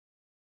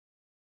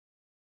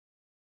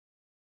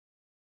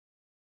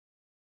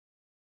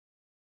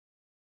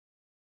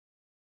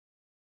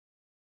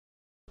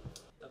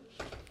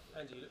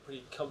Andy, you look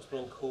pretty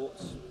comfortable on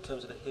courts in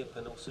terms of the hip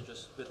and also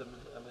just rhythm.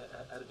 I mean,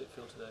 how did it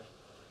feel today?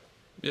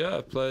 Yeah,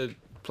 I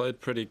played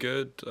pretty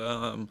good.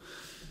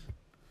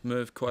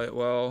 Moved quite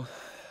well.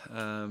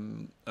 I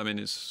mean,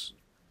 it's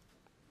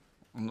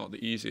not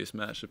the easiest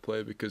match to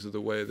play because of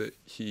the way that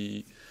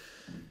he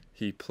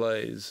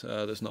plays.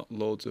 There's not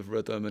loads of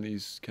rhythm, and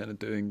he's kind of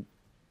doing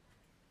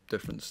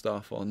different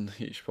stuff on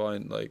each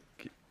point. Like,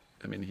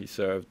 I mean, he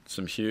served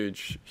some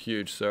huge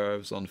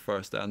serves on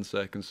first and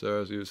second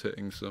serves. He was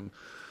hitting some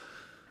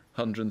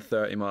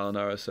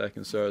 130-mile-an-hour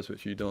second serves,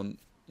 which you don't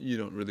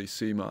really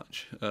see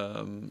much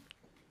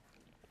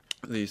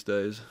these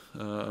days.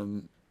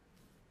 And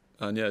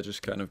yeah,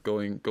 just kind of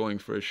going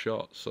for his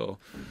shot. So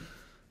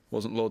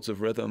wasn't loads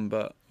of rhythm,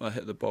 but I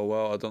hit the ball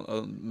well. I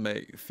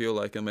don't feel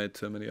like I made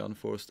too many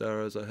unforced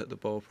errors. I hit the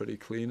ball pretty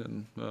clean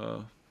and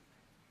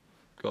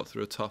got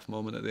through a tough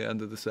moment at the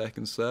end of the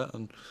second set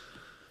and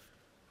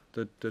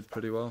did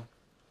pretty well.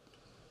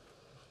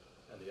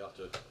 And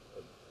after a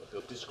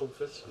bit of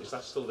discomfort, is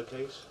that still the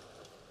case?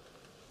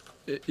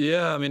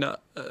 Yeah, I mean,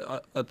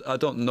 I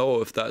don't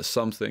know if that's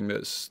something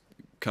that's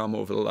come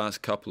over the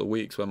last couple of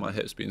weeks when my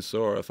hip's been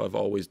sore, if I've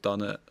always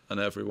done it and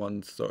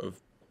everyone's sort of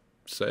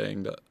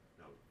saying that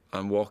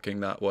I'm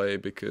walking that way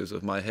because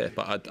of my hip.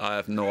 I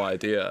have no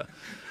idea.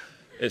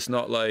 It's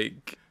not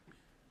like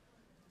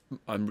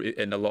I'm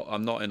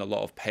not in a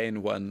lot of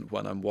pain when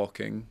I'm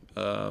walking,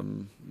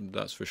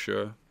 that's for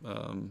sure.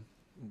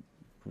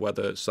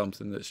 Whether it's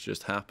something that's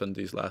just happened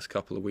these last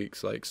couple of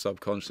weeks, like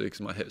subconsciously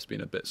because my hip's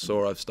been a bit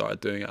sore, I've started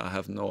doing it, I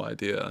have no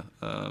idea.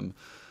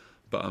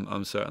 But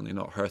I'm certainly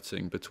not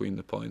hurting between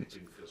the points.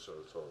 You didn't feel sore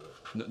at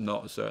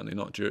all? Certainly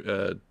not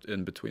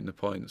in between the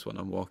points when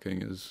I'm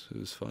walking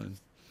is fine.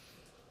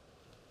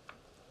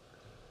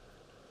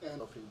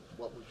 And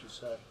what would you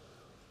say?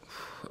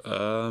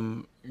 I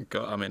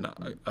mean,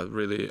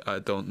 I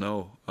don't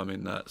know. I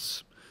mean,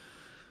 that's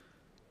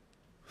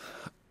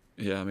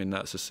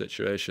a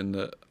situation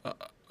that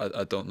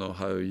I don't know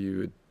how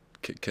you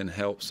can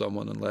help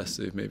someone unless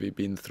they've maybe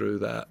been through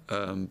that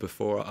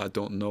before. I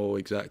don't know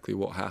exactly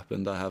what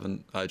happened.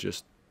 I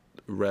just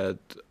read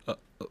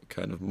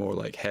kind of more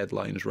like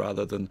headlines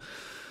rather than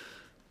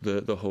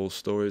the whole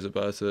stories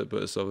about it.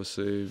 But it's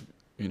obviously,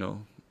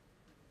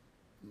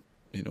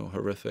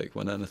 horrific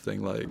when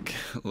anything like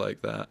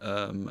that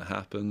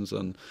happens,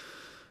 and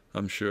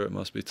I'm sure it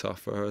must be tough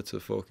for her to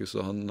focus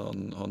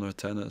on her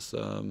tennis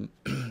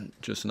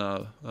just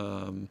now.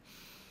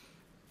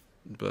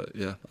 But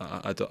yeah,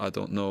 I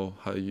don't know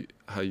how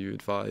you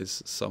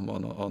advise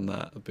someone on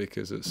that,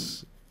 because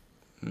it's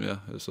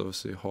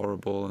obviously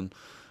horrible, and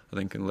I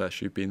think unless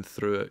you've been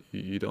through it,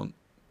 you don't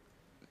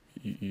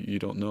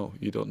know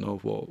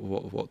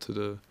what to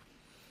do.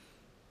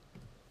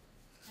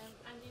 And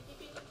have you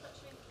been in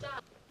touch with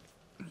Dad?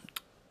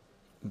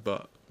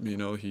 But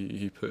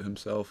he put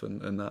himself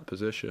in that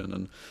position,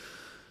 and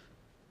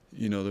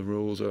the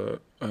rules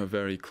are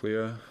very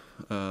clear.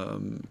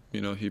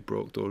 He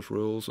broke those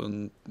rules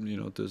and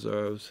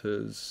deserves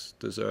his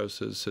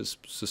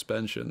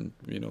suspension.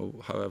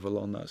 However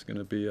long that's going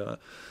to be, I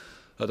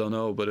don't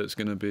know, but it's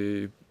going to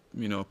be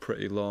a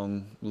pretty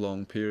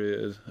long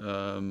period,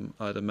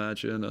 I'd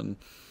imagine, and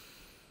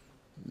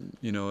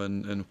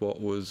in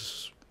what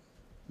was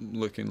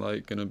looking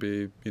like going to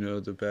be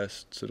the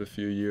best sort of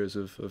few years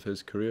of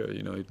his career.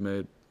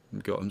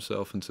 He'd got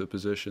himself into a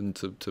position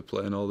to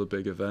play in all the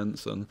big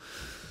events, and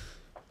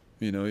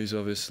he's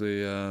obviously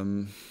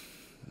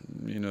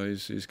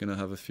he's going to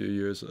have a few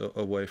years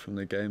away from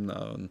the game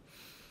now,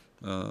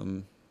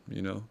 and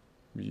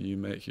you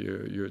make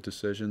your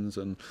decisions,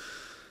 and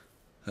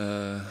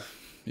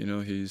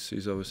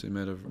he's obviously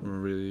made a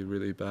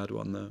really bad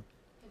one now.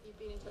 Have you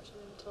been in touch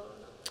with him at all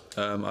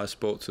or not? I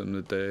spoke to him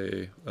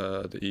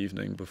the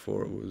evening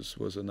before it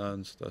was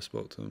announced. I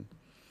spoke to him.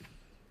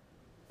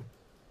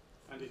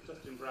 And he's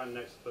Justin Brown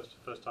next,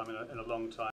 first time in a long time.